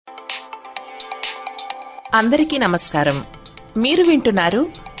అందరికీ నమస్కారం. మీరు వింటున్నారు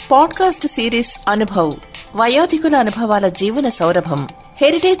పాడ్కాస్ట్ సిరీస్ అనుభవ్, వయోధికుల అనుభవాల జీవన సౌరభం.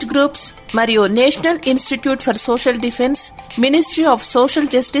 హెరిటేజ్ గ్రూప్స్ మరియు national institute for social defence, ministry of social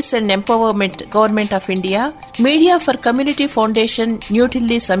justice and empowerment, government of India, media for community foundation,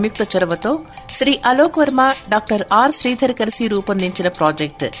 New Delhi సంయుక్త చొరవతో శ్రీ అలోక్ వర్మ, డాక్టర్ ఆర్ శ్రీధర్ కలిసి రూపొందించిన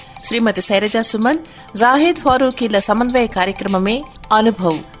ప్రాజెక్ట్ శ్రీమతి శైలజా సుమన్, జాహెద్ ఫారూఖీల సమన్వయ కార్యక్రమమే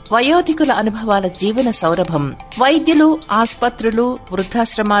అనుభవ్, వయోధికుల అనుభవాల జీవన సౌరభం. వైద్యులు, ఆసుపత్రులు,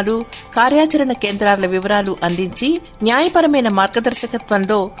 వృద్ధాశ్రమాలు, కార్యాచరణ కేంద్రాల వివరాలు అందించి న్యాయపరమైన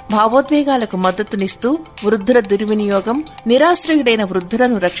మార్గదర్శకత్వంలో భావోద్వేగాలకు మద్దతునిస్తూ వృద్ధుల దుర్వినియోగం, నిరాశ్రయుడైన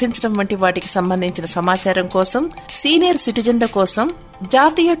వృద్ధులను రక్షించడం వంటి వాటికి సంబంధించిన సమాచారం కోసం సీనియర్ సిటిజన్ల కోసం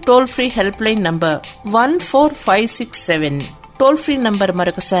జాతీయ toll free help line number 14567, toll free number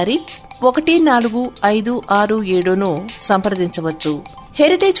మరొకసారి 145667ను సంప్రదించవచ్చు.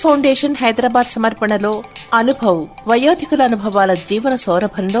 హెరిటేజ్ ఫౌండేషన్ హైదరాబాద్ సమర్పణలో అనుభవ్, వయోధికుల అనుభవాల జీవన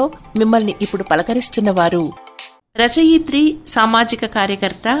సౌరభంలో మిమ్మల్ని ఇప్పుడు పలకరిస్తున్న వారు రచయిత్రి, సామాజిక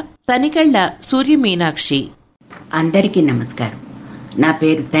కార్యకర్త తనికెళ్ల సూర్య మీనాక్షి. అందరికీ నమస్కారం. నా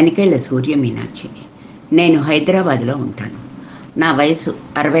పేరు తనికెళ్ల సూర్య మీనాక్షి. నేను హైదరాబాద్లో ఉంటాను. నా వయసు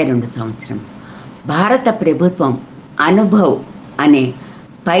 62 సంవత్సరం. భారత ప్రభుత్వం అనుభవ్ అనే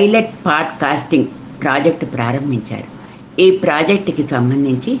పైలట్ పాడ్కాస్టింగ్ ప్రాజెక్టు ప్రారంభించారు. ఈ ప్రాజెక్టుకి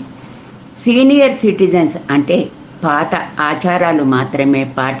సంబంధించి సీనియర్ సిటిజన్స్ అంటే పాత ఆచారాలు మాత్రమే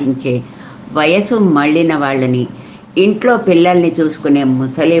పాటించే వయసు మళ్ళిన వాళ్ళని, ఇంట్లో పిల్లల్ని చూసుకునే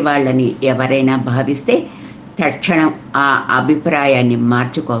ముసలి వాళ్ళని ఎవరైనా భావిస్తే తక్షణం ఆ అభిప్రాయాన్ని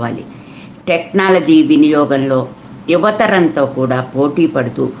మార్చుకోవాలి. టెక్నాలజీ వినియోగంలో యువతరంతో కూడా పోటీ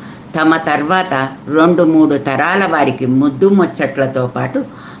పడుతూ తమ తర్వాత 2-3 తరాల వారికి ముద్దు ముచ్చట్లతో పాటు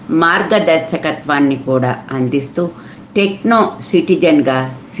మార్గదర్శకత్వాన్ని కూడా అందిస్తూ టెక్నో సిటిజన్గా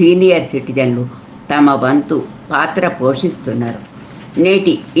సీనియర్ సిటిజన్లు తమ వంతు పాత్ర పోషిస్తున్నారు.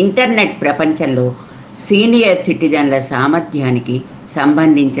 నేటి ఇంటర్నెట్ ప్రపంచంలో సీనియర్ సిటిజన్ల సామర్థ్యానికి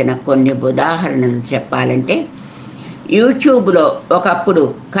సంబంధించిన కొన్ని ఉదాహరణలు చెప్పాలంటే, యూట్యూబ్లో ఒకప్పుడు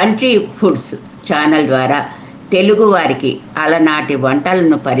కంట్రీ ఫుడ్స్ ఛానల్ ద్వారా తెలుగువారికి అలనాటి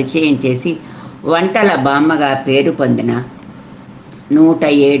వంటలను పరిచయం చేసి వంటల బామ్మగా పేరు పొందిన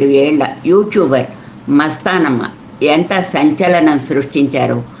 107 ఏళ్ల యూట్యూబర్ మస్తానమ్మ ఎంత సంచలనం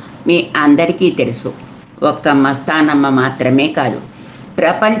సృష్టించారో మీ అందరికీ తెలుసు. ఒక్క మస్తానమ్మ మాత్రమే కాదు,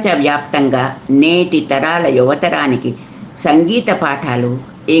 ప్రపంచవ్యాప్తంగా నేటి తరాల యువతరానికి సంగీత పాఠాలు,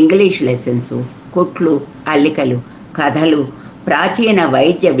 ఇంగ్లీష్ లెసన్స్, కుట్లు, అల్లికలు, కథలు, ప్రాచీన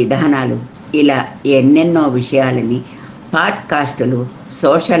వైద్య విధానాలు, ఇలా ఎన్నెన్నో విషయాలని పాడ్కాస్టులు,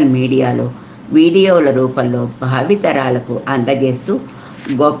 సోషల్ మీడియాలో వీడియోల రూపంలో భావితరాలకు అందజేస్తూ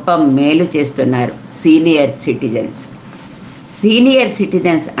గొప్ప మేలు చేస్తున్నారు సీనియర్ సిటిజన్స్. సీనియర్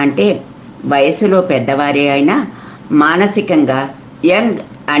సిటిజన్స్ అంటే వయసులో పెద్దవారే అయినా మానసికంగా యంగ్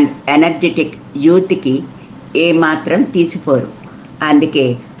అండ్ ఎనర్జెటిక్ యూత్కి ఏమాత్రం తీసిపోరు. అందుకే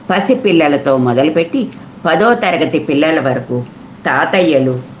పసిపిల్లలతో మొదలుపెట్టి 10వ తరగతి పిల్లల వరకు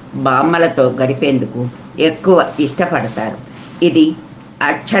తాతయ్యలు, బామ్మలతో గడిపేందుకు ఎక్కువ ఇష్టపడతారు. ఇది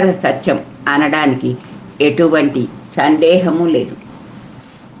అక్షర సత్యం అనడానికి ఎటువంటి సందేహము లేదు.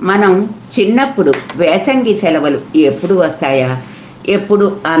 మనం చిన్నప్పుడు వేసంగి సెలవులు ఎప్పుడు వస్తాయా, ఎప్పుడు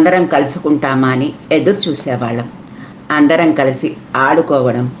అందరం కలుసుకుంటామా అని ఎదురు చూసేవాళ్ళం. అందరం కలిసి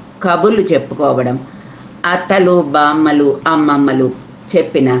ఆడుకోవడం, కబుర్లు చెప్పుకోవడం, అత్తలు, బామ్మలు, అమ్మమ్మలు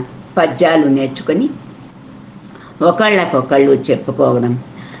చెప్పిన పద్యాలు నేర్చుకొని ఒకళ్ళకొకళ్ళు చెప్పుకోవడం,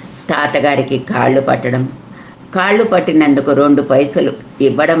 తాతగారికి కాళ్ళు పట్టడం, కాళ్ళు పట్టినందుకు 2 పైసలు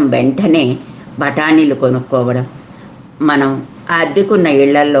ఇవ్వడం, వెంటనే బఠానీలు కొనుక్కోవడం. మనం అద్దెకున్న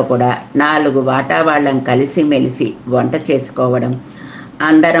ఇళ్లల్లో కూడా 4 వాటావాళ్ళం కలిసిమెలిసి వంట చేసుకోవడం,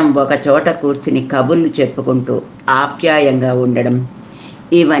 అందరం ఒక చోట కూర్చుని కబుర్లు చెప్పుకుంటూ ఆప్యాయంగా ఉండడం,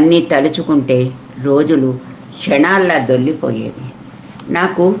 ఇవన్నీ తలుచుకుంటే రోజులు క్షణాల్లా దొల్లిపోయేవి.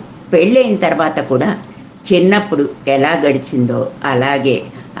 నాకు పెళ్ళైన తర్వాత కూడా చిన్నప్పుడు ఎలా గడిచిందో అలాగే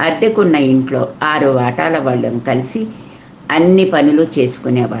అద్దెకున్న ఇంట్లో 6 వాటాల వాళ్ళం కలిసి అన్ని పనులు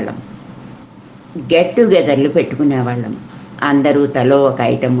చేసుకునేవాళ్ళం. గెట్ టుగెదర్లు పెట్టుకునేవాళ్ళం. అందరూ తలో ఒక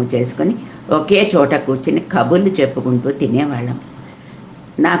ఐటము చేసుకొని ఒకే చోట కూర్చుని కబుర్లు చెప్పుకుంటూ తినేవాళ్ళం.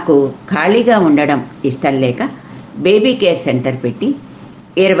 నాకు ఖాళీగా ఉండడం ఇష్టం లేక బేబీ కేర్ సెంటర్ పెట్టి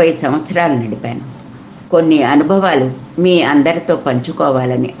 20 సంవత్సరాలు నడిపాను. కొన్ని అనుభవాలు మీ అందరితో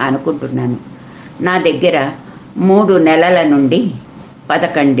పంచుకోవాలని అనుకుంటున్నాను. నా దగ్గర 3 నెలల నుండి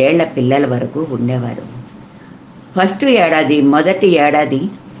 11 ఏళ్ల పిల్లల వరకు ఉండేవారు. మొదటి ఏడాది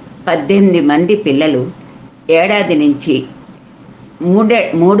 18 మంది పిల్లలు, ఏడాది నుంచి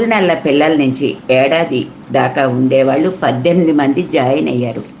 3 నెలల పిల్లల నుంచి ఏడాది దాకా ఉండేవాళ్ళు 18 మంది జాయిన్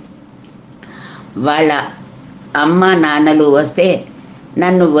అయ్యారు. వాళ్ళ అమ్మ నాన్నలు వస్తే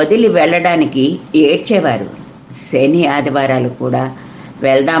నన్ను వదిలి వెళ్ళడానికి ఏడ్చేవారు. శని ఆదివారాలు కూడా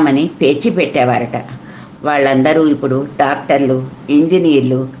వెళ్దామని పేచి పెట్టేవారట. వాళ్ళందరూ ఇప్పుడు డాక్టర్లు,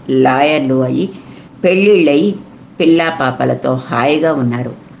 ఇంజనీర్లు, లాయర్లు అయ్యి పెళ్ళిళ్ళయి పిల్లా పాపలతో హాయిగా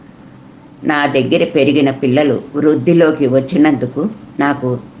ఉన్నారు. నా దగ్గర పెరిగిన పిల్లలు వృద్ధిలోకి వచ్చినందుకు నాకు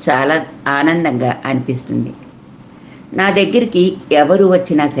చాలా ఆనందంగా అనిపిస్తుంది. నా దగ్గరికి ఎవరు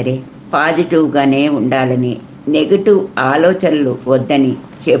వచ్చినా సరే పాజిటివ్గానే ఉండాలని, నెగిటివ్ ఆలోచనలు వద్దని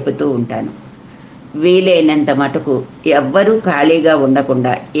చెబుతూ ఉంటాను. వీలైనంత మటుకు ఎవ్వరూ ఖాళీగా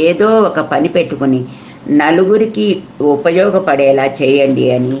ఉండకుండా ఏదో ఒక పని పెట్టుకుని నలుగురికి ఉపయోగపడేలా చేయండి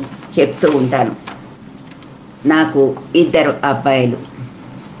అని చెప్తూ ఉంటాను. నాకు 2 అబ్బాయిలు.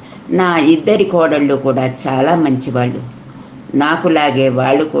 నా 2 కోడళ్ళు కూడా చాలా మంచివాళ్ళు. నాకులాగే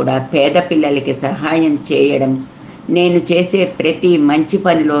వాళ్ళు కూడా పేద పిల్లలకి సహాయం చేయడం, నేను చేసే ప్రతి మంచి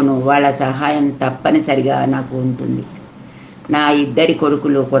పనిలోనూ వాళ్ళ సహాయం తప్పనిసరిగా నాకు ఉంటుంది. నా 2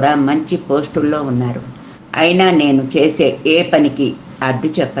 కొడుకులు కూడా మంచి పోస్టుల్లో ఉన్నారు. అయినా నేను చేసే ఏ పనికి అడ్డు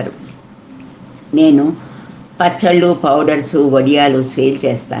చెప్పరు. నేను పచ్చళ్ళు, పౌడర్సు, వడియాలు సేల్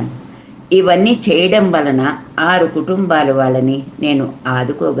చేస్తాను. ఇవన్నీ చేయడం వలన 6 కుటుంబాల వాళ్ళని నేను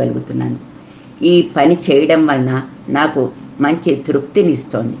ఆదుకోగలుగుతున్నాను. ఈ పని చేయడం వలన నాకు మంచి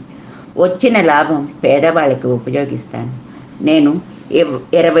తృప్తినిస్తోంది. వచ్చిన లాభం పేదవాళ్ళకి ఉపయోగిస్తాను. నేను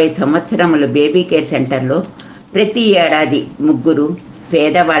 20 సంవత్సరములు బేబీ కేర్ సెంటర్లో ప్రతి ఏడాది 3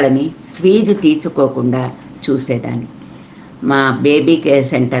 పేదవాళ్ళని ఫీజు తీసుకోకుండా చూసేదాన్ని. మా బేబీ కేర్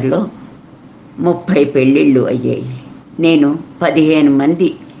సెంటర్లో 30 పెళ్ళిళ్ళు అయ్యాయి. నేను 15 మంది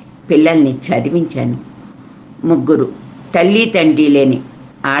పిల్లల్ని చదివించాను. 3 తల్లి తండ్రి లేని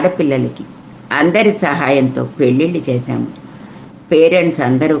ఆడపిల్లలకి అందరి సహాయంతో పెళ్ళిళ్ళు చేశాము. పేరెంట్స్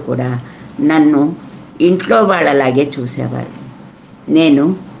అందరూ కూడా నన్ను ఇంట్లో వాళ్ళలాగే చూసేవారు. నేను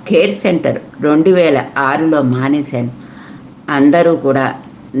కేర్ సెంటర్ 2006లో మానేశాను. అందరూ కూడా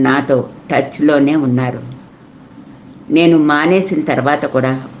నాతో టచ్లోనే ఉన్నారు. నేను మానేసిన తర్వాత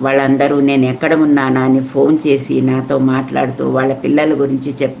కూడా వాళ్ళందరూ నేను ఎక్కడ ఉన్నానా అని ఫోన్ చేసి నాతో మాట్లాడుతూ వాళ్ళ పిల్లల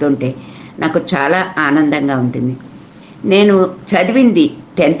గురించి చెప్తుంటే నాకు చాలా ఆనందంగా ఉంటుంది. నేను చదివింది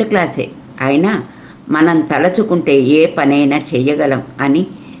 10th క్లాసే, అయినా మనం తలచుకుంటే ఏ పనైనా చెయ్యగలం అని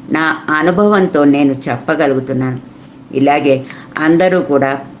నా అనుభవంతో నేను చెప్పగలుగుతున్నాను. ఇలాగే అందరూ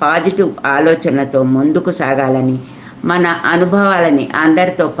కూడా పాజిటివ్ ఆలోచనలతో ముందుకు సాగాలని, మన అనుభవాలని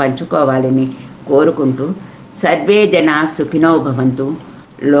అందరితో పంచుకోవాలని కోరుకుంటూ సర్వే జనా సుఖినో భవంతు,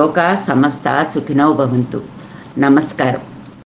 లోకా సమస్తా సుఖినో భవంతు. నమస్కారం.